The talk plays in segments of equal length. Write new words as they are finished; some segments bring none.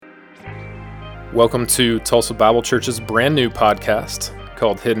Welcome to Tulsa Bible Church's brand new podcast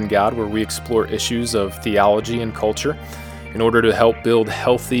called Hidden God, where we explore issues of theology and culture in order to help build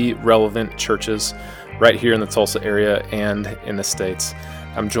healthy, relevant churches right here in the Tulsa area and in the States.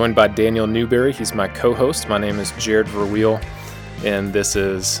 I'm joined by Daniel Newberry. He's my co-host. My name is Jared Verweel, and this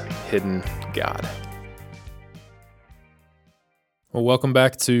is Hidden God. Well, welcome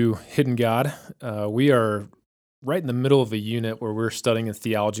back to Hidden God. We are right in the middle of a unit where we're studying the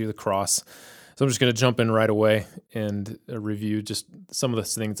theology of the cross. So I'm just going to jump in right away and review just some of the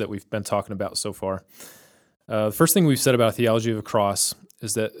things that we've been talking about so far. The first thing we've said about theology of the cross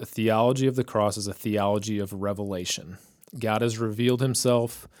is that a theology of the cross is a theology of revelation. God has revealed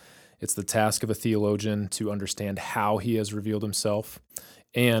himself. It's the task of a theologian to understand how he has revealed himself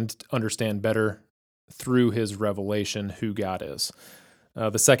and understand better through his revelation who God is.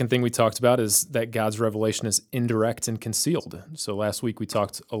 The second thing we talked about is that God's revelation is indirect and concealed. So last week we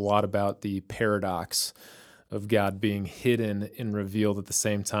talked a lot about the paradox of God being hidden and revealed at the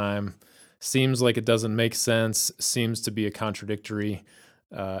same time. Seems like it doesn't make sense, seems to be a contradictory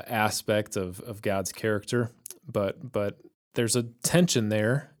aspect of God's character, but there's a tension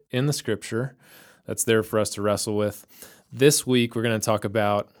there in the scripture that's there for us to wrestle with. This week we're going to talk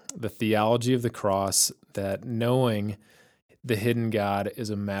about the theology of the cross, that knowing the hidden God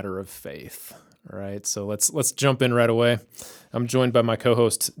is a matter of faith. All right, so let's jump in right away. I'm joined by my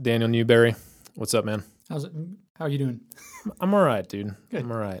co-host Daniel Newberry. What's up, man? How are you doing? I'm all right, dude. Good.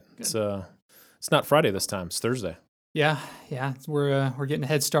 I'm all right. Good. It's not Friday this time. It's Thursday. Yeah. We're getting a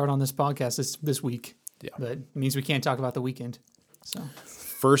head start on this podcast this week. Yeah, but it means we can't talk about the weekend. So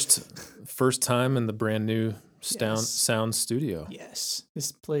first time in the brand new sound studio. Yes,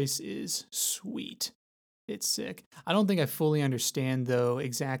 this place is sweet. It's sick. I don't think I fully understand, though,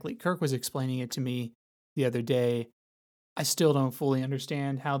 exactly. Kirk was explaining it to me the other day. I still don't fully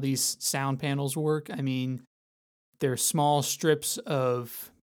understand how these sound panels work. I mean, they're small strips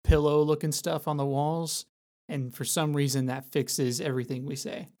of pillow-looking stuff on the walls, and for some reason that fixes everything we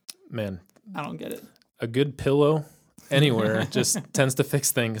say. Man, I don't get it. A good pillow anywhere just tends to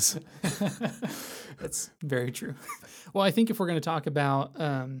fix things. That's very true. Well, I think if we're going to talk about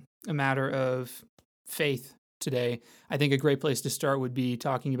a matter of faith today, I think a great place to start would be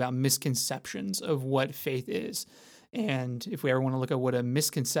talking about misconceptions of what faith is. And if we ever want to look at what a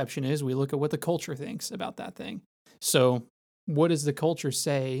misconception is, we look at what the culture thinks about that thing. So what does the culture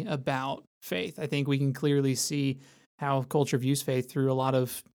say about faith? I think we can clearly see how culture views faith through a lot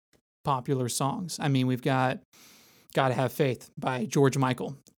of popular songs. I mean, we've got Gotta Have Faith by George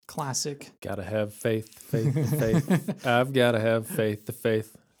Michael. Classic. Gotta have faith, faith. I've gotta have faith, the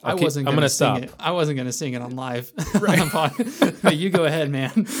faith. I'm going to sing it. I wasn't going to sing it on live. Right. But you go ahead,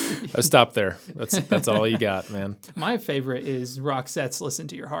 man. I stopped there. That's all you got, man. My favorite is Roxette's Listen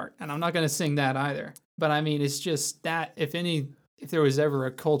to Your Heart. And I'm not going to sing that either. But I mean, it's just that if there was ever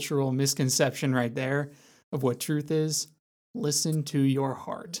a cultural misconception right there of what truth is, listen to your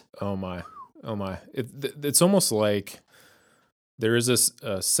heart. Oh my. It's almost like there is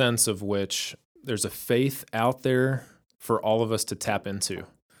a sense of which there's a faith out there for all of us to tap into.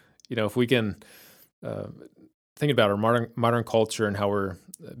 You know, if we can think about our modern culture and how we're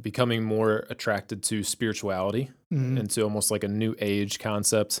becoming more attracted to spirituality and to almost like a new age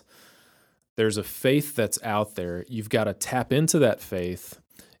concept, there's a faith that's out there. You've got to tap into that faith,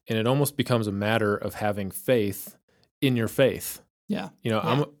 and it almost becomes a matter of having faith in your faith. Yeah. You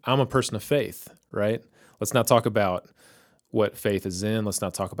know, I'm a person of faith, right? Let's not talk about what faith is in. Let's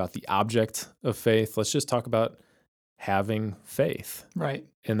not talk about the object of faith. Let's just talk about having faith. Right.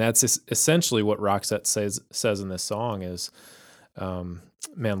 And that's essentially what Roxette says in this song is,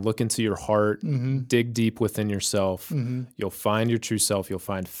 man, look into your heart, dig deep within yourself. You'll find your true self. You'll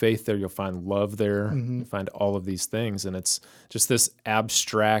find faith there. You'll find love there. You'll find all of these things. And it's just this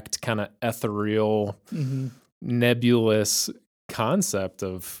abstract, kind of ethereal, nebulous concept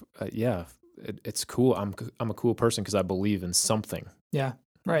of, it's cool. I'm a cool person because I believe in something. Yeah.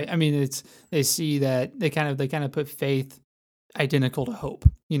 Right. I mean, they see that they kind of put faith identical to hope.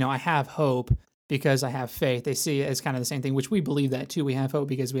 You know, I have hope because I have faith. They see it as kind of the same thing, which we believe that too. We have hope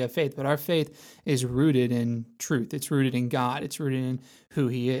because we have faith, but our faith is rooted in truth. It's rooted in God. It's rooted in who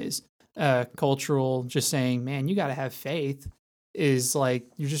he is. Cultural, just saying, man, you got to have faith is like,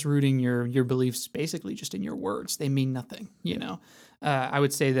 you're just rooting your beliefs basically just in your words. They mean nothing, you know? I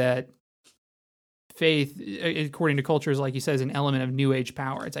would say that faith, according to culture, is, like you said, is an element of new age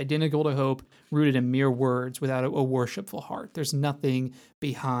power. It's identical to hope, rooted in mere words without a worshipful heart. There's nothing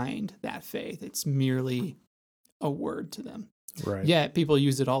behind that faith. It's merely a word to them. Right. Yet people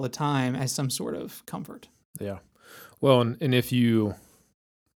use it all the time as some sort of comfort. Yeah. Well, and if you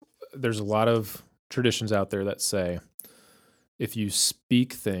there's a lot of traditions out there that say if you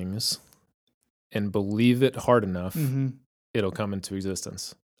speak things and believe it hard enough, it'll come into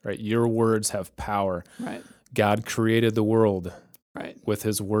existence, right? Your words have power. Right. God created the world Right. with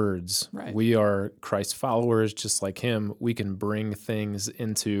his words. Right. We are Christ followers just like him. We can bring things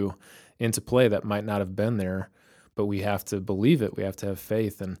into play that might not have been there, but we have to believe it. We have to have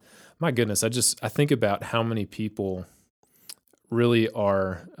faith. And my goodness, I think about how many people really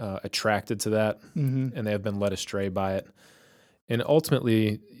are attracted to that, and they have been led astray by it. And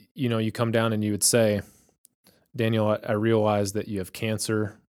ultimately, you come down and you would say, Daniel, I realize that you have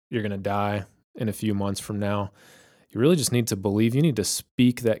cancer. You're going to die in a few months from now. You really just need to believe. You need to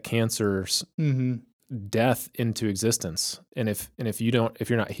speak that cancer's death into existence. And if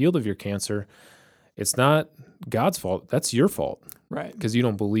you're not healed of your cancer, it's not God's fault. That's your fault. Right. Because you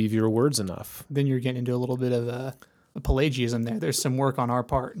don't believe your words enough. Then you're getting into a little bit of a Pelagianism there. There's some work on our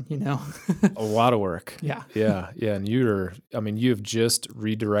part, A lot of work. Yeah. Yeah. And you have just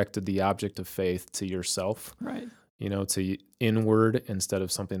redirected the object of faith to yourself. Right. To inward instead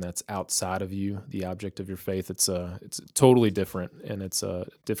of something that's outside of you, the object of your faith. It's totally different, and it's a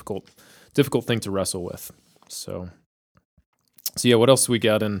difficult thing to wrestle with. So yeah, what else we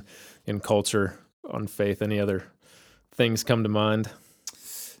got in culture on faith? Any other things come to mind?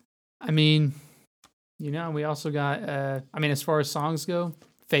 I mean, we also got, as far as songs go,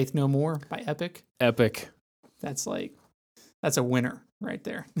 Faith No More by Epic. Epic. That's a winner right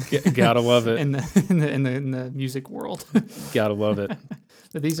there. Gotta love it. in the music world. Gotta love it.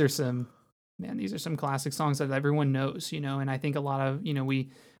 But these are some classic songs that everyone knows, and I think a lot of,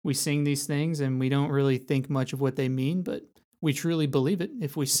 we sing these things and we don't really think much of what they mean, but we truly believe it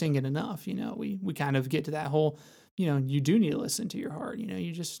if we sing it enough. We kind of get to that whole, you do need to listen to your heart.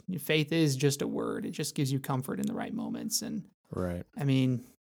 Faith is just a word. It just gives you comfort in the right moments. And right.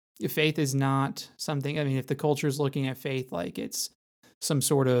 If faith is not something, if the culture is looking at faith like it's some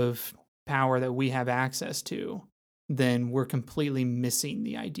sort of power that we have access to, then we're completely missing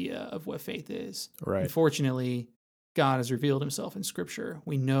the idea of what faith is. Right. Unfortunately, God has revealed himself in Scripture.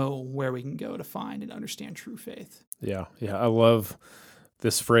 We know where we can go to find and understand true faith. Yeah. I love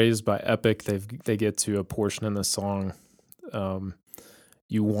this phrase by Epic. They get to a portion in the song.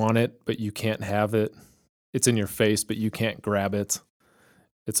 You want it, but you can't have it. It's in your face, but you can't grab it.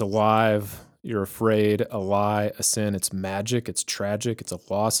 It's alive. You're afraid, a lie, a sin. It's magic. It's tragic. It's a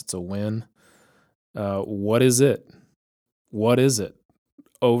loss. It's a win. What is it? What is it?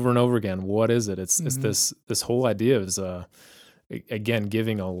 Over and over again. What is it? It's this whole idea is again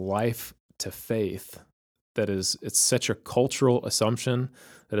giving a life to faith. It's such a cultural assumption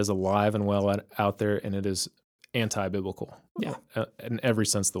that is alive and well out there, and it is anti-biblical. Yeah, in every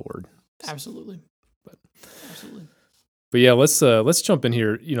sense of the word. Absolutely. Absolutely. But yeah, let's jump in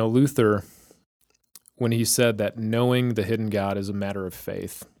here. Luther, when he said that knowing the hidden God is a matter of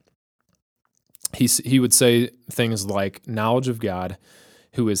faith, he would say things like knowledge of God,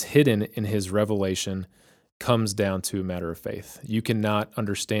 who is hidden in his revelation, comes down to a matter of faith. You cannot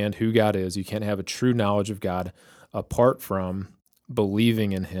understand who God is. You can't have a true knowledge of God apart from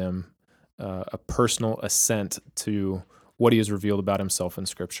believing in him, a personal assent to what he has revealed about himself in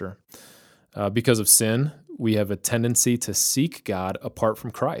Scripture. Because of sin, we have a tendency to seek God apart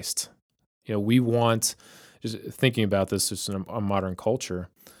from Christ. We want, just thinking about this just in a modern culture,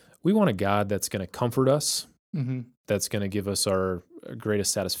 we want a God that's going to comfort us, that's going to give us our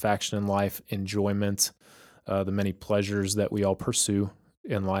greatest satisfaction in life, enjoyment, the many pleasures that we all pursue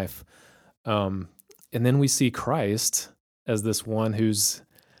in life. And then we see Christ as this one he's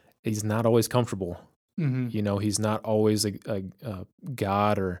not always comfortable. He's not always a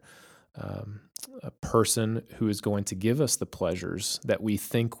God or a person who is going to give us the pleasures that we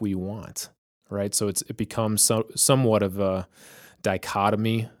think we want, right? So it becomes somewhat of a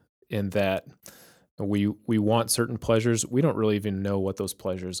dichotomy in that we want certain pleasures. We don't really even know what those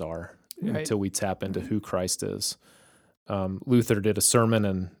pleasures are until we tap into who Christ is. Luther did a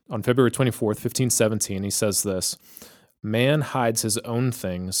sermon on February 24th, 1517. He says this: "Man hides his own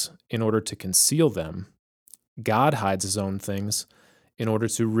things in order to conceal them. God hides his own things in order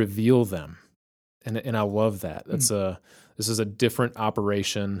to reveal them." And I love that. This is a different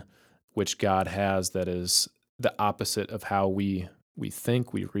operation which God has that is the opposite of how we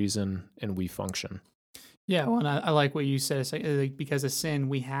think, we reason, and we function. Yeah, well, and I like what you said. It's like, because of sin,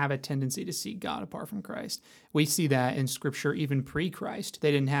 we have a tendency to seek God apart from Christ. We see that in Scripture even pre-Christ.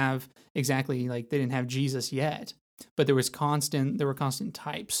 They didn't have Jesus yet. but there were constant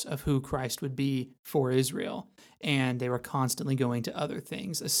types of who Christ would be for Israel, and they were constantly going to other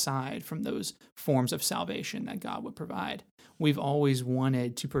things aside from those forms of salvation that God would provide. We've always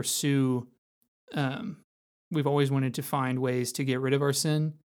wanted to pursue, we've always wanted to find ways to get rid of our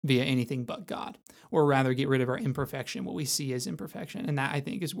sin via anything but God, or rather get rid of our imperfection, what we see as imperfection. And that, I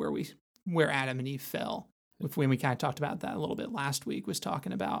think, is where Adam and Eve fell. When we kind of talked about that a little bit last week, was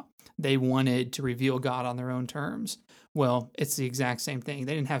talking about they wanted to reveal God on their own terms. Well, it's the exact same thing.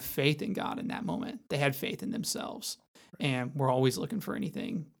 They didn't have faith in God in that moment. They had faith in themselves. And we're always looking for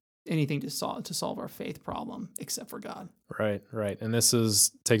anything to solve our faith problem except for God. Right. And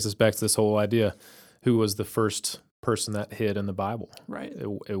this takes us back to this whole idea. Who was the first person that hid in the Bible? Right.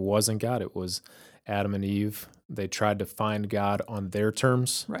 It wasn't God. It was Adam and Eve. They tried to find God on their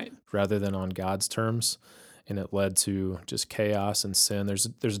terms, right, rather than on God's terms, and it led to just chaos and sin. There's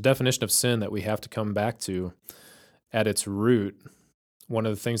a definition of sin that we have to come back to at its root. One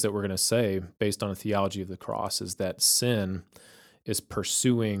of the things that we're going to say, based on a theology of the cross, is that sin is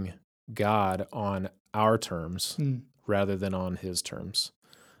pursuing God on our terms rather than on His terms.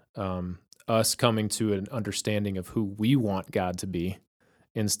 Us coming to an understanding of who we want God to be,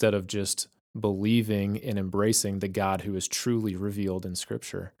 instead of just believing and embracing the God who is truly revealed in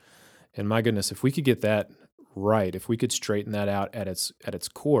Scripture. And my goodness, if we could get that right, if we could straighten that out at its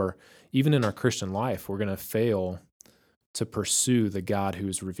core, even in our Christian life, we're going to fail to pursue the God who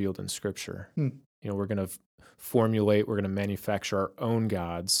is revealed in Scripture. We're going to we're going to manufacture our own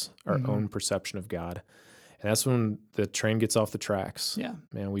gods, our own perception of God. And that's when the train gets off the tracks. Yeah.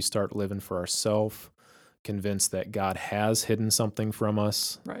 Man, we start living for ourselves, convinced that God has hidden something from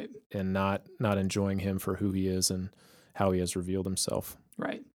us, right, and not enjoying Him for who He is and how He has revealed Himself.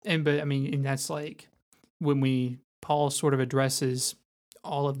 Right. And that's like when Paul sort of addresses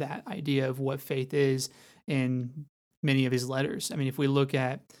all of that idea of what faith is in many of his letters. I mean, if we look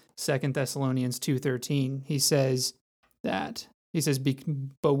at 2 Thessalonians 2:13, he says,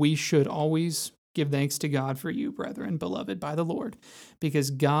 but we should always give thanks to God for you, brethren, beloved by the Lord, because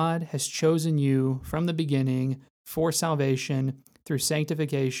God has chosen you from the beginning for salvation through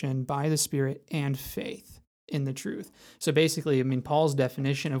sanctification by the Spirit and faith in the truth. So basically, Paul's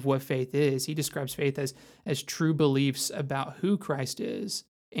definition of what faith is, he describes faith as true beliefs about who Christ is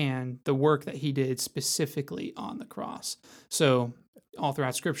and the work that He did specifically on the cross. So all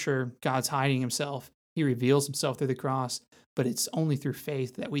throughout Scripture, God's hiding Himself. He reveals Himself through the cross, but it's only through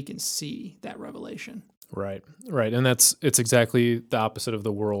faith that we can see that revelation. Right. And it's exactly the opposite of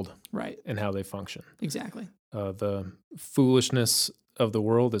the world, right, and how they function. Exactly. The foolishness of the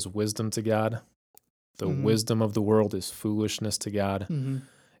world is wisdom to God. The wisdom of the world is foolishness to God.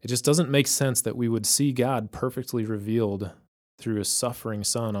 It just doesn't make sense that we would see God perfectly revealed through His suffering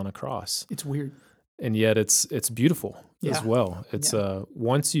Son on a cross. It's weird. And yet it's beautiful as well. It's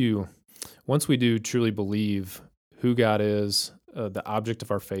once we do truly believe who God is, the object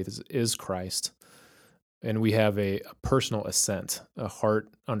of our faith is Christ, and we have a personal assent, a heart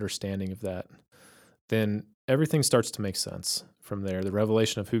understanding of that, then everything starts to make sense from there. The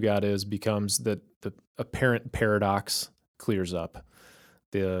revelation of who God is becomes the apparent paradox clears up.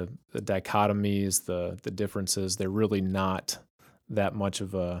 The dichotomies, the differences, they're really not that much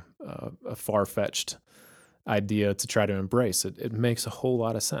of a far-fetched idea to try to embrace. It makes a whole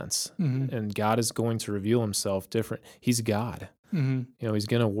lot of sense. And God is going to reveal Himself different. He's God. He's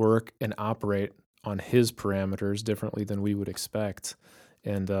going to work and operate on His parameters differently than we would expect.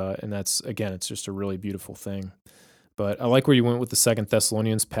 And that's, again, it's just a really beautiful thing. But I like where you went with the 2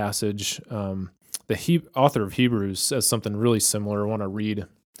 Thessalonians passage. The author of Hebrews says something really similar. I want to read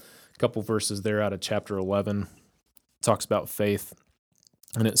a couple verses there out of chapter 11. It talks about faith.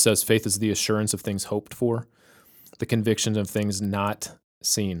 And it says, faith is the assurance of things hoped for, the conviction of things not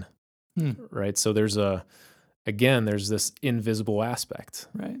seen. Right? So there's this invisible aspect.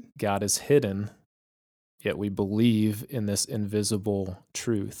 Right. God is hidden, yet we believe in this invisible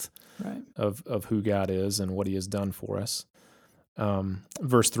truth of who God is and what He has done for us.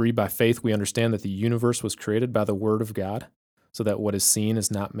 Verse 3, by faith we understand that the universe was created by the word of God, so that what is seen is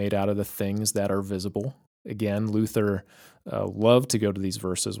not made out of the things that are visible. Again, Luther loved to go to these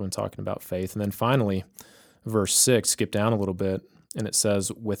verses when talking about faith. And then finally, verse 6, skip down a little bit, and it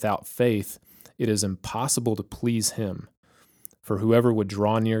says, without faith, it is impossible to please Him. For whoever would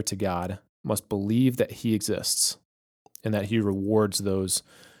draw near to God must believe that He exists and that He rewards those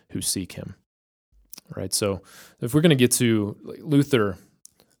who seek Him. Right? So if we're going to get to, Luther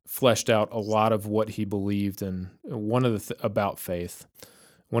fleshed out a lot of what he believed, and one of the about faith.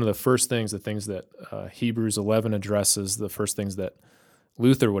 One of the first things, the things that Hebrews 11 addresses, the first things that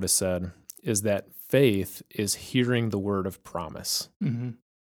Luther would have said is that faith is hearing the word of promise, Mm-hmm.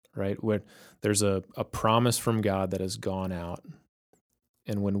 right? Where there's a promise from God that has gone out.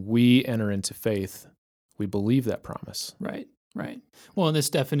 And when we enter into faith, we believe that promise. Right, right. Well, in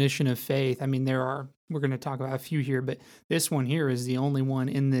this definition of faith, I mean, we're going to talk about a few here, but this one here is the only one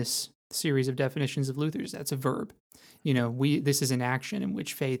in this series of definitions of Luther's that's a verb. This is an action in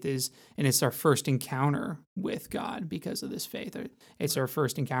which faith is, and it's our first encounter with God because of this faith. It's our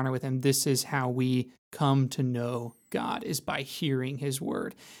first encounter with Him. This is how we come to know God, is by hearing His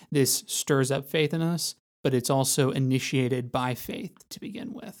word. This stirs up faith in us, but it's also initiated by faith to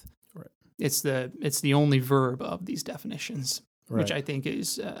begin with. Right. It's the only verb of these definitions, Right. which I think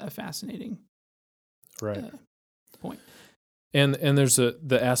is a fascinating point. And there's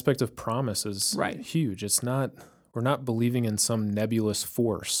the aspect of promise is Right. huge. We're not believing in some nebulous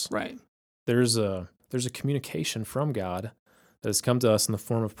force. Right. There's a communication from God that has come to us in the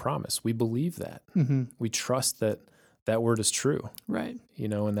form of promise. We believe that. Mm-hmm. We trust that word is true. Right.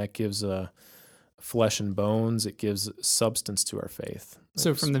 And that gives flesh and bones. It gives substance to our faith.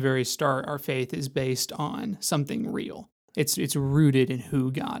 So from the very start, our faith is based on something real. It's rooted in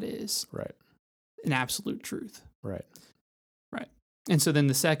who God is. Right. An absolute truth. Right. Right. And so then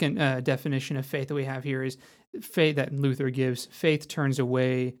the second definition of faith that we have here is faith that Luther gives. Faith turns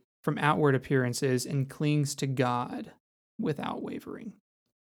away from outward appearances and clings to God without wavering.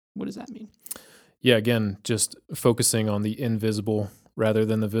 What does that mean? Yeah, again, just focusing on the invisible rather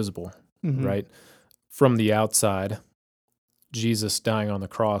than the visible, Mm-hmm. right? From the outside, Jesus dying on the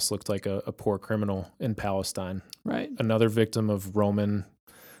cross looked like a poor criminal in Palestine. Right. Another victim of Roman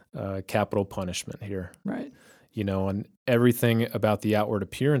capital punishment here. Right. And everything about the outward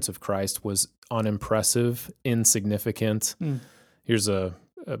appearance of Christ was unimpressive, insignificant. Mm. Here's a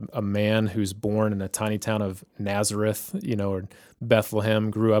man who's born in a tiny town of Nazareth, or Bethlehem,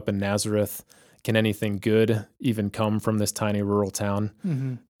 grew up in Nazareth. Can anything good even come from this tiny rural town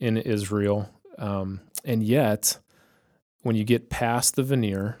Mm-hmm. in Israel? And yet, when you get past the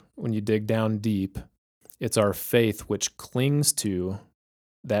veneer, when you dig down deep, it's our faith which clings to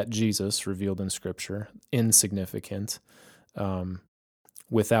that Jesus revealed in Scripture, insignificant,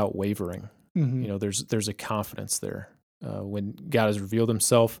 without wavering. Mm-hmm. There's a confidence there. When God has revealed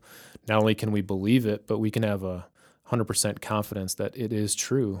Himself, not only can we believe it, but we can have 100% confidence that it is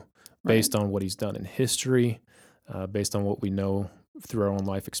true based on what He's done in history, based on what we know through our own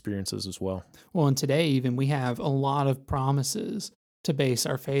life experiences as well. Well, and today even we have a lot of promises to base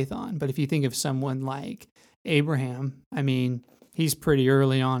our faith on. But if you think of someone like Abraham, I mean, he's pretty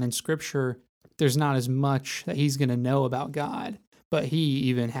early on in Scripture. There's not as much that he's going to know about God, but he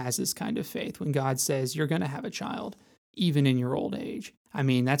even has this kind of faith when God says, you're going to have a child, even in your old age. I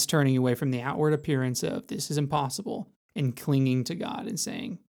mean, that's turning away from the outward appearance of this is impossible and clinging to God and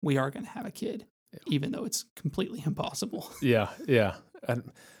saying, we are going to have a kid, even though it's completely impossible. Yeah.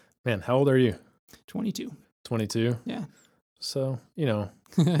 Man, how old are you? 22. 22? Yeah. So,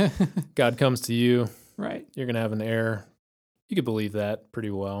 God comes to you. Right. You're going to have an heir. You could believe that pretty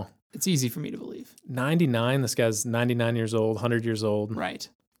well. It's easy for me to believe. 99, this guy's 99 years old, 100 years old. Right.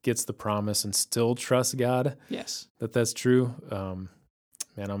 Gets the promise and still trusts God. Yes. That's true.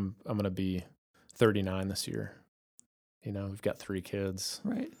 Man, I'm going to be 39 this year. We've got 3 kids.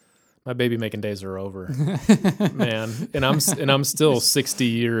 Right. My baby making days are over, man. And I'm still 60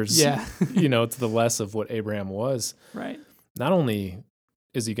 years, Yeah. to the less of what Abraham was. Right. Not only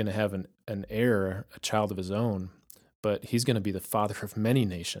is he going to have an heir, a child of his own, but he's going to be the father of many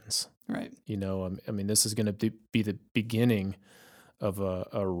nations. Right. I mean, this is going to be the beginning of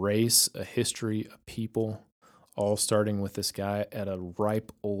a race, a history, a people, all starting with this guy at a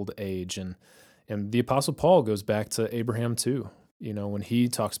ripe old age. And the Apostle Paul goes back to Abraham too. When he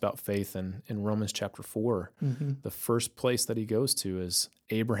talks about faith in Romans chapter 4, Mm-hmm. the first place that he goes to is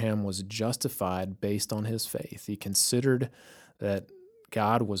Abraham was justified based on his faith. He considered that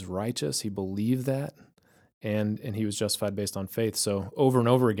God was righteous. He believed that, and he was justified based on faith. So over and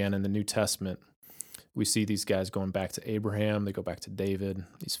over again in the New Testament, we see these guys going back to Abraham. They go back to David,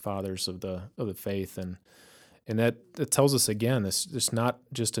 these fathers of the faith, and that tells us again, this is not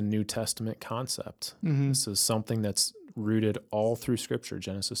just a New Testament concept. Mm-hmm. This is something that's rooted all through Scripture,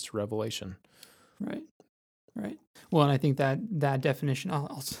 Genesis to Revelation. Right. Right. Well, and I think that definition, I'm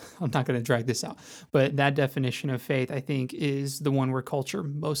not going to drag this out, but that definition of faith, I think, is the one where culture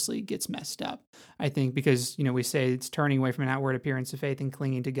mostly gets messed up. I think because, we say it's turning away from an outward appearance of faith and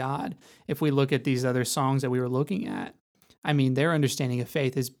clinging to God. If we look at these other songs that we were looking at, I mean, their understanding of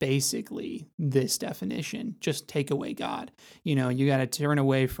faith is basically this definition, just take away God. You got to turn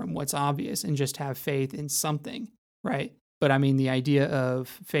away from what's obvious and just have faith in something, right? But I mean, the idea of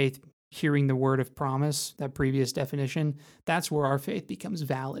faith hearing the word of promise, that previous definition, that's where our faith becomes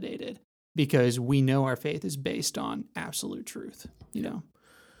validated because we know our faith is based on absolute truth, you know?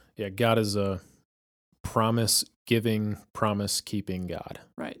 Yeah, God is a promise-giving, promise-keeping God.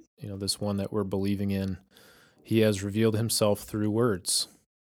 Right. You know, this one that we're believing in, he has revealed himself through words.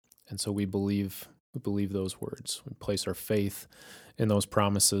 And so we believe those words. We place our faith in those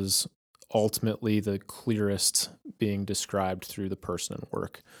promises, ultimately the clearest being described through the person and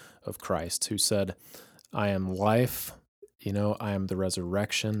work of Christ, who said, I am life, I am the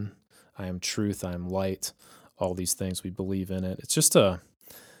resurrection, I am truth, I am light, all these things. We believe in it. It's just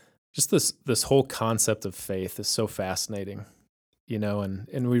this whole concept of faith is so fascinating,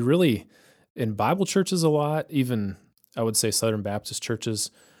 and we really, in Bible churches a lot, even I would say Southern Baptist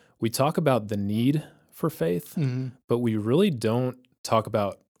churches, we talk about the need for faith, but we really don't talk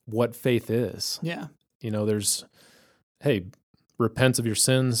about what faith is. Yeah. There's, hey, repent of your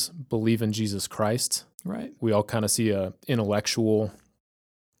sins, believe in Jesus Christ. Right. We all kind of see a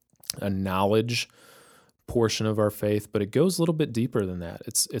knowledge portion of our faith, but it goes a little bit deeper than that.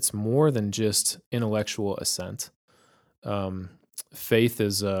 It's more than just intellectual assent. Faith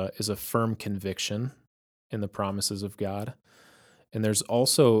is a firm conviction in the promises of God. And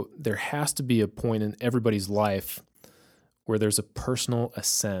there has to be a point in everybody's life where there's a personal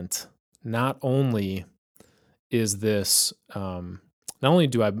assent. Not only is this, not only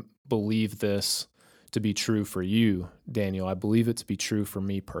do I believe this to be true for you, Daniel, I believe it to be true for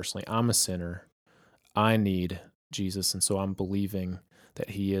me personally. I'm a sinner. I need Jesus. And so I'm believing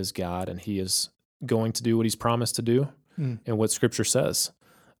that he is God and he is going to do what he's promised to do and what Scripture says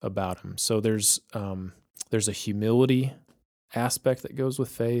about him. So there's a humility aspect that goes with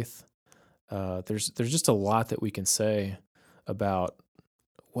faith. There's just a lot that we can say about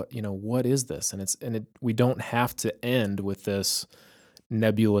what is this, and we don't have to end with this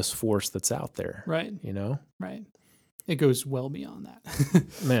nebulous force that's out there, right? Right. It goes well beyond that,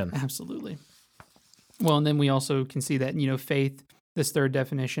 man. Absolutely. Well, and then we also can see that faith. This third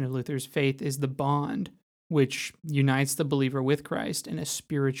definition of Luther's faith is the bond which unites the believer with Christ in a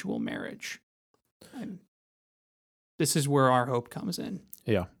spiritual marriage. This is where our hope comes in.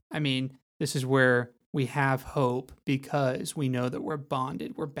 Yeah. I mean, this is where we have hope because we know that we're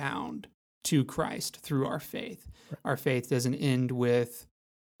bonded, we're bound to Christ through our faith. Right. Our faith doesn't end with,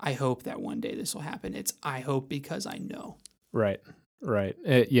 I hope that one day this will happen. It's, I hope because I know. Right.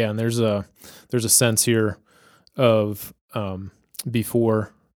 Yeah, and there's a sense here of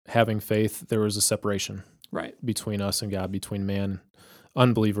before having faith, there was a separation between us and God, between man,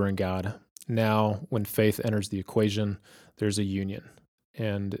 unbeliever, and God. Now, when faith enters the equation, there's a union.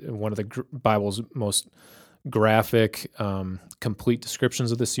 And one of the Bible's most graphic, complete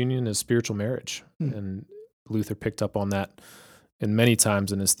descriptions of this union is spiritual marriage. And Luther picked up on that in many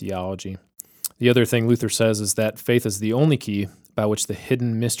times in his theology. The other thing Luther says is that faith is the only key by which the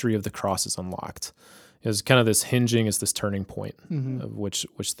hidden mystery of the cross is unlocked. It's kind of this hinging, is this turning point of which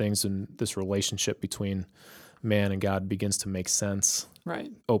things in this relationship between man and God begins to make sense,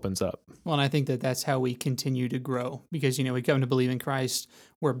 opens up. Well, and I think that's how we continue to grow because, we come to believe in Christ,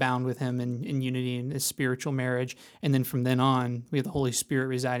 we're bound with him in unity in this spiritual marriage. And then from then on, we have the Holy Spirit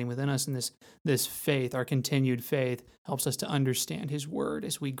residing within us. And this faith, our continued faith, helps us to understand his word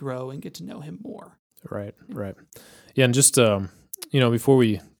as we grow and get to know him more. Right. Yeah, and just, before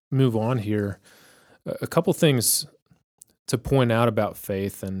we move on here, a couple things to point out about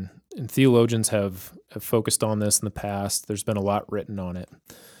faith, and theologians have focused on this in the past. There's been a lot written on it.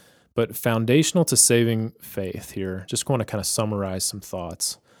 But foundational to saving faith here, just want to kind of summarize some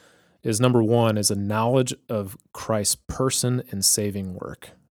thoughts, is number one is a knowledge of Christ's person and saving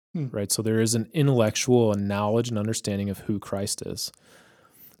work, right? So there is an intellectual and knowledge and understanding of who Christ is.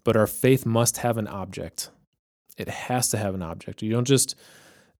 But our faith must have an object. It has to have an object.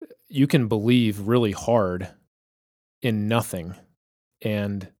 You can believe really hard in nothing.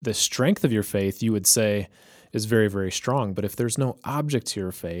 And the strength of your faith, you would say, is very, very strong. But if there's no object to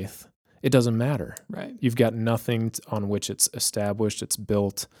your faith, it doesn't matter. Right. You've got nothing on which it's established, it's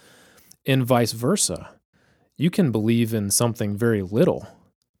built. And vice versa. You can believe in something very little,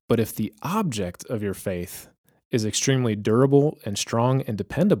 but if the object of your faith is extremely durable and strong and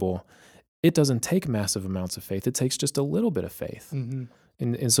dependable, it doesn't take massive amounts of faith. It takes just a little bit of faith.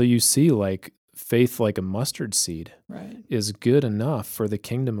 And so you see, like, faith like a mustard seed is good enough for the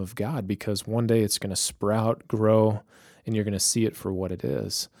kingdom of God because one day it's going to sprout, grow, and you're going to see it for what it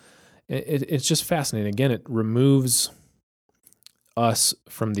is. It's just fascinating. Again, it removes us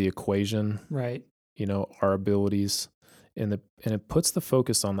from the equation, right? Our abilities. and it puts the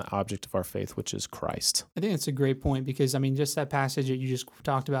focus on the object of our faith, which is Christ. I think that's a great point because, I mean, just that passage that you just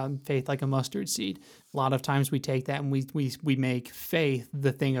talked about, faith like a mustard seed, a lot of times we take that and we make faith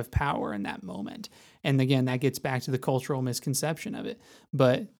the thing of power in that moment. And again, that gets back to the cultural misconception of it.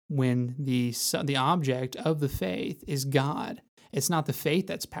 But when the object of the faith is God, it's not the faith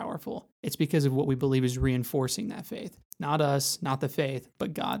that's powerful. It's because of what we believe is reinforcing that faith. Not us, not the faith,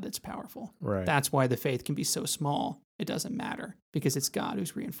 but God that's powerful. Right. That's why the faith can be so small. It doesn't matter because it's God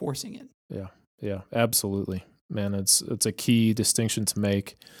who's reinforcing it. Yeah, absolutely. Man, it's a key distinction to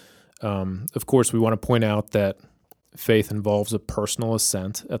make. Of course, we want to point out that faith involves a personal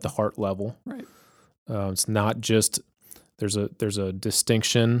assent at the heart level. Right. It's not just there's a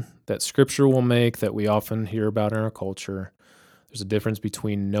distinction that Scripture will make that we often hear about in our culture. There's a difference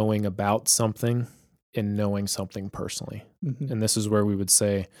between knowing about something and knowing something personally. Mm-hmm. And this is where we would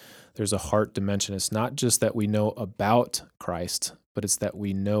say there's a heart dimension. It's not just that we know about Christ, but it's that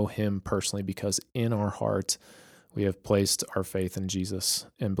we know him personally because in our heart we have placed our faith in Jesus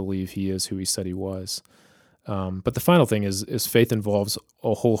and believe he is who he said he was. But the final thing is faith involves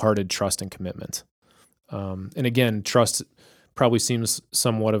a wholehearted trust and commitment. And again, trust probably seems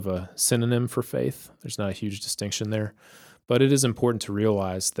somewhat of a synonym for faith. There's not a huge distinction there. But it is important to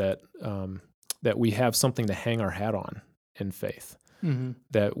realize that that we have something to hang our hat on in faith, Mm-hmm.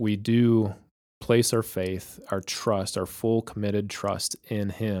 that we do place our faith, our trust, our full committed trust in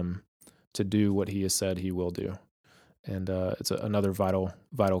him to do what he has said he will do. And it's another vital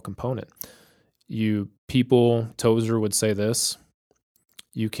component. Tozer would say this,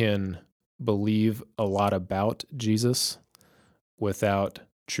 you can believe a lot about Jesus without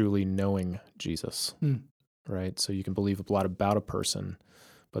truly knowing Jesus. Right? So you can believe a lot about a person,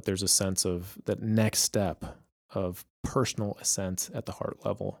 but there's a sense of that next step of personal assent at the heart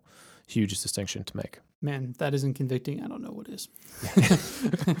level. Huge distinction to make. Man, if that isn't convicting, I don't know what is.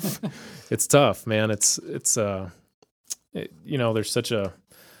 It's tough, man. There's such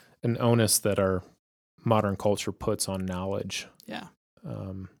an onus that our modern culture puts on knowledge. Yeah.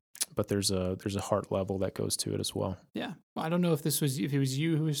 But there's a heart level that goes to it as well. Yeah. Well, I don't know if it was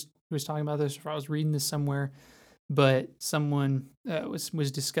you who was talking about this, or if I was reading this somewhere, but someone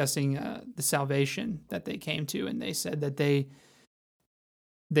was discussing the salvation that they came to, and they said that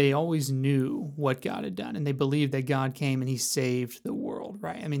they always knew what God had done, and they believed that God came and he saved the world,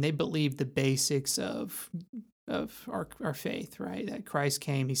 right? I mean, they believed the basics of our faith, right? That Christ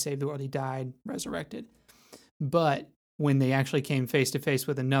came, he saved the world, he died, resurrected. But when they actually came face to face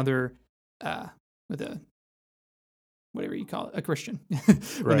with another, whatever you call it, a Christian,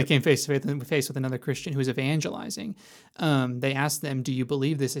 when they came face to face with another Christian who was evangelizing, they asked them, do you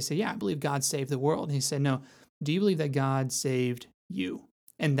believe this? They said, yeah, I believe God saved the world. And he said, no, do you believe that God saved you?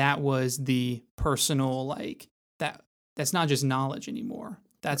 And that was the personal, that's not just knowledge anymore.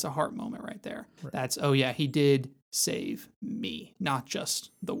 That's a heart moment right there. Right. That's, oh yeah, he did save me, not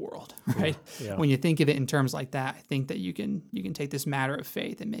just the world, right? Yeah. When you think of it in terms like that, I think that you can take this matter of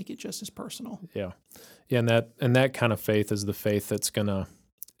faith and make it just as personal. Yeah. Yeah, and that kind of faith is the faith that's going to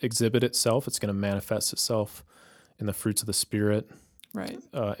exhibit itself. It's going to manifest itself in the fruits of the Spirit, right?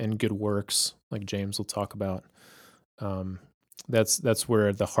 In good works, like James will talk about. That's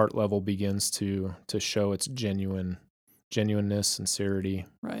where the heart level begins to show its genuineness, sincerity,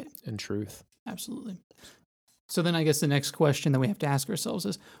 right, and truth. Absolutely. So then I guess the next question that we have to ask ourselves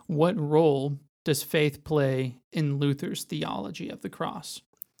is, what role does faith play in Luther's theology of the cross?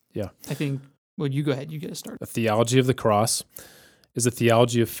 Yeah. I think, well, you go ahead. You get to start. The theology of the cross is a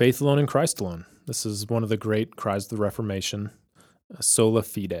theology of faith alone in Christ alone. This is one of the great cries of the Reformation, sola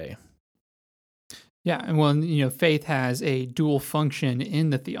fide. Yeah, and well, faith has a dual function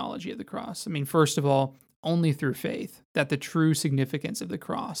in the theology of the cross. I mean, first of all, only through faith that the true significance of the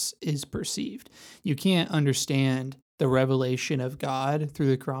cross is perceived. You can't understand the revelation of God through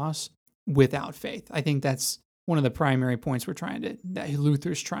the cross without faith. I think that's one of the primary points that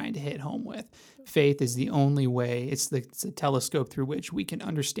Luther's trying to hit home with. Faith is the only way, it's the telescope through which we can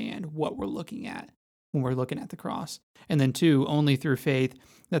understand what we're looking at when we're looking at the cross. And then two, only through faith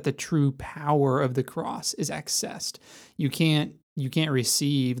that the true power of the cross is accessed. You can't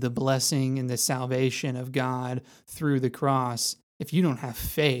receive the blessing and the salvation of God through the cross if you don't have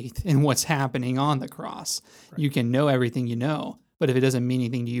faith in what's happening on the cross. Right. You can know everything you know, but if it doesn't mean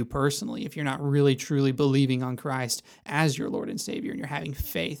anything to you personally, if you're not really truly believing on Christ as your Lord and Savior, and you're having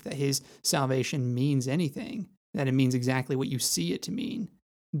faith that his salvation means anything, that it means exactly what you see it to mean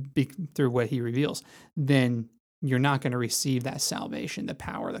through what he reveals, then you're not going to receive that salvation, the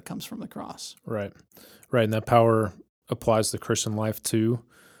power that comes from the cross. Right. And that power applies to the Christian life too.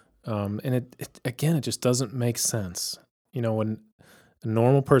 And it just doesn't make sense When a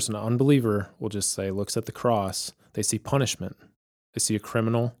normal person, an unbeliever, will just say, looks at the cross, they see punishment. They see a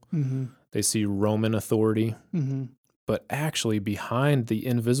criminal. Mm-hmm. They see Roman authority. Mm-hmm. But actually, behind the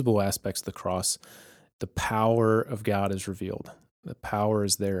invisible aspects of the cross, the power of God is revealed. The power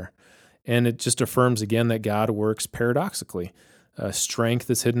is there. And it just affirms again that God works paradoxically. Strength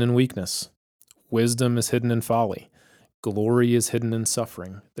is hidden in weakness. Wisdom is hidden in folly. Glory is hidden in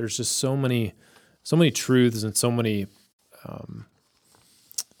suffering. There's just so many truths and so many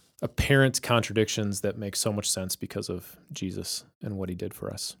apparent contradictions that make so much sense because of Jesus and what he did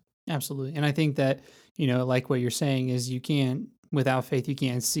for us. Absolutely. And I think that, like what you're saying is without faith, you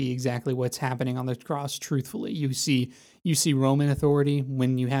can't see exactly what's happening on the cross truthfully. You see Roman authority.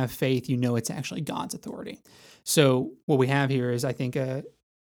 When you have faith, it's actually God's authority. So what we have here is, I think, a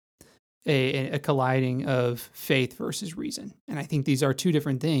colliding of faith versus reason. And I think these are two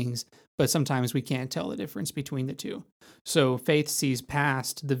different things, but sometimes we can't tell the difference between the two. So faith sees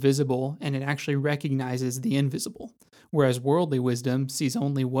past the visible and it actually recognizes the invisible, whereas worldly wisdom sees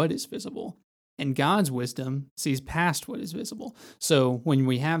only what is visible. And God's wisdom sees past what is visible. So when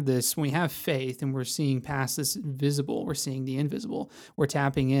we have faith and we're seeing past this visible, we're seeing the invisible, we're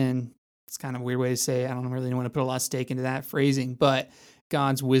tapping in. It's kind of a weird way to say it. I don't really want to put a lot of stake into that phrasing, but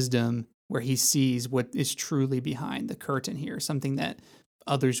God's wisdom, where he sees what is truly behind the curtain here, something that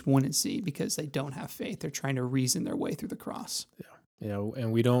others wouldn't see because they don't have faith. They're trying to reason their way through the cross. Yeah.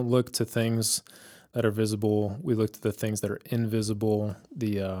 And we don't look to things that are visible. We look to the things that are invisible.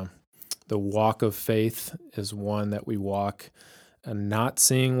 The walk of faith is one that we walk not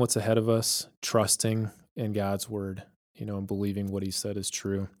seeing what's ahead of us, trusting in God's word, and believing what he said is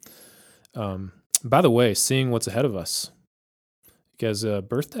true. By the way, seeing what's ahead of us. You guys'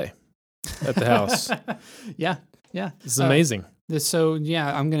 birthday at the house. Yeah. It's amazing.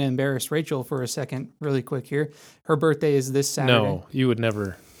 I'm going to embarrass Rachel for a second really quick here. Her birthday is this Saturday. No, you would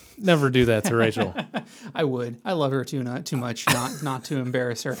never do that to Rachel. I would. I love her too much not to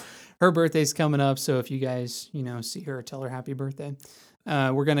embarrass her. Her birthday's coming up, so if you guys, see her, tell her happy birthday.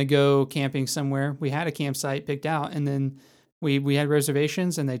 We're going to go camping somewhere. We had a campsite picked out, and then we had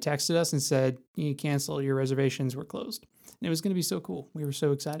reservations, and they texted us and said, you cancel, your reservations were closed. And it was going to be so cool. We were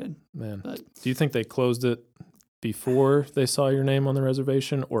so excited. Man, but do you think they closed it before they saw your name on the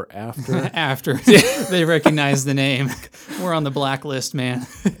reservation or after? After they recognized the name. We're on the blacklist, man.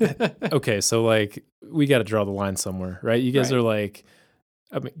 Okay, so we got to draw the line somewhere, right? You guys are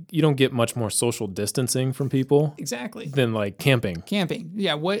you don't get much more social distancing from people. Exactly. Than camping. Camping.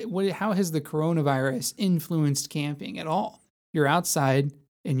 Yeah. How has the coronavirus influenced camping at all? You're outside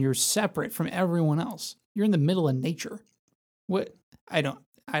and you're separate from everyone else. You're in the middle of nature. What? I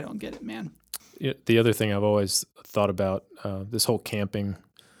don't get it, man. The other thing I've always thought about this whole camping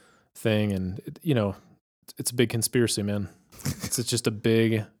thing, and it's a big conspiracy, man. It's just a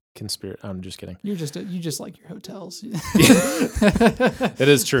big conspiracy. I'm just kidding. You just like your hotels. It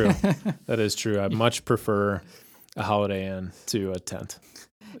is true. That is true. I much prefer a Holiday Inn to a tent.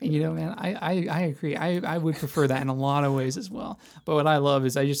 And man, I agree. I would prefer that in a lot of ways as well. But what I love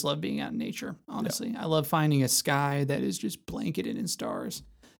is I just love being out in nature, honestly. Yeah. I love finding a sky that is just blanketed in stars.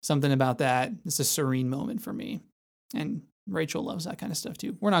 Something about that. It's a serene moment for me. And Rachel loves that kind of stuff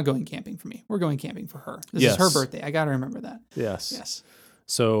too. We're not going camping for me. We're going camping for her. This is her birthday. I got to remember that. Yes.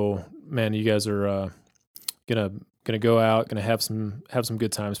 So, man, you guys are gonna go out, gonna have some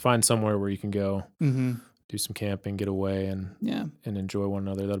good times. Find somewhere where you can go, do some camping, get away, and enjoy one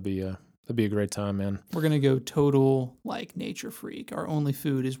another. That'd be a great time, man. We're gonna go total nature freak. Our only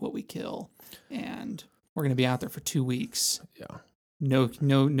food is what we kill, and we're gonna be out there for 2 weeks. Yeah.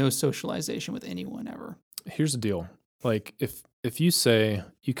 No socialization with anyone ever. Here's the deal. If you say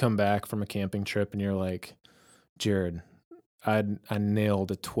you come back from a camping trip and you're like, Jared, I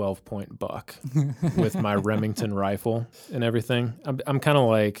nailed a 12-point buck with my Remington rifle and everything. I'm kind of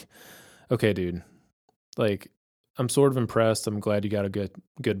like, okay, dude, I'm sort of impressed. I'm glad you got a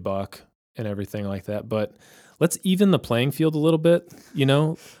good buck and everything like that. But let's even the playing field a little bit.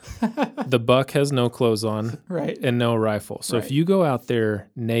 The buck has no clothes on, right, and no rifle. So if you go out there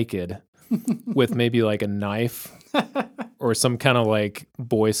naked with maybe a knife or some kind of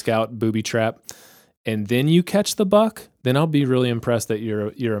Boy Scout booby trap, and then you catch the buck, then I'll be really impressed that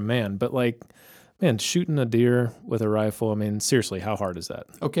you're a man. But man, shooting a deer with a rifle, I mean, seriously, how hard is that?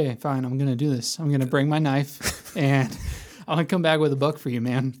 Okay, fine. I'm going to do this. I'm going to bring my knife and I'm going to come back with a buck for you,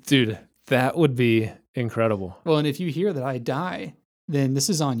 man. Dude, that would be incredible. Well, and if you hear that I die, then this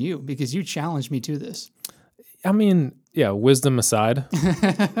is on you because you challenged me to this. I mean, yeah, wisdom aside.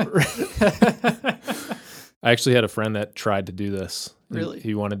 I actually had a friend that tried to do this. Really?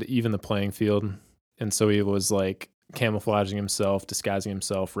 He wanted to even the playing field. And so he was camouflaging himself, disguising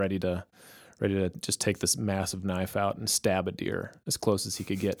himself, ready to just take this massive knife out and stab a deer as close as he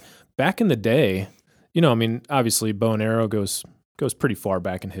could get. Back in the day, I mean, obviously bow and arrow goes pretty far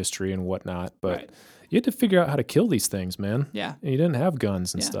back in history and whatnot, but Right. you had to figure out how to kill these things, man. Yeah. And you didn't have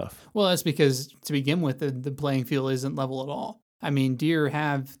guns and Yeah. stuff. Well, that's because to begin with, the playing field isn't level at all. I mean, deer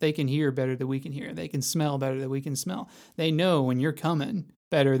they can hear better than we can hear. They can smell better than we can smell. They know when you're coming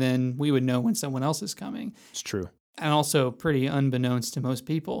better than we would know when someone else is coming. It's true. And also, pretty unbeknownst to most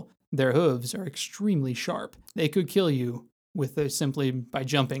people, their hooves are extremely sharp. They could kill you simply by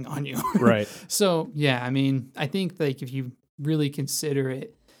jumping on you. Right. So, yeah, I mean, I think like if you really consider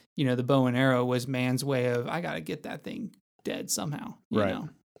it, the bow and arrow was man's way of, I got to get that thing dead somehow. You Right. know?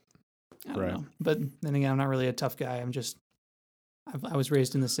 I don't Right. know. But then again, I'm not really a tough guy. I was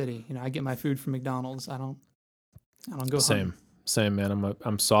raised in the city. I get my food from McDonald's. I don't go Same, man.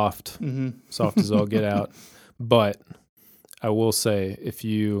 I'm soft, Mm-hmm. soft as all get out. But I will say, if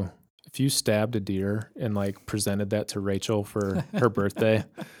you stabbed a deer and like presented that to Rachel for her birthday,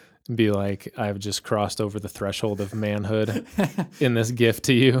 and be like, I've just crossed over the threshold of manhood in this gift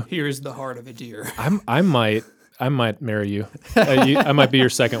to you. Here's the heart of a deer. I might marry you. I might be your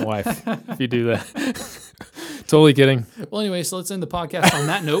second wife if you do that. Totally kidding. Well, anyway, so let's end the podcast on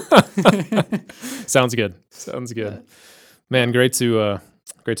that note. Sounds good. Man, great to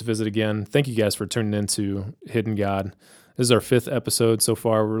visit again. Thank you guys for tuning in to Hidden God. This is our 5th episode so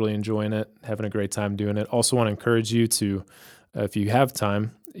far. We're really enjoying it, having a great time doing it. Also want to encourage you to, if you have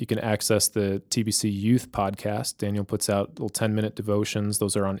time, you can access the TBC Youth podcast. Daniel puts out little 10-minute devotions.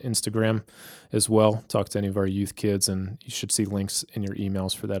 Those are on Instagram as well. Talk to any of our youth kids, and you should see links in your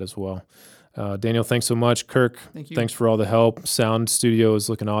emails for that as well. Daniel, thanks so much. Kirk, Thank you. thanks for all the help. Sound studio is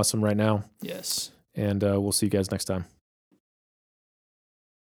looking awesome right now. Yes. And we'll see you guys next time.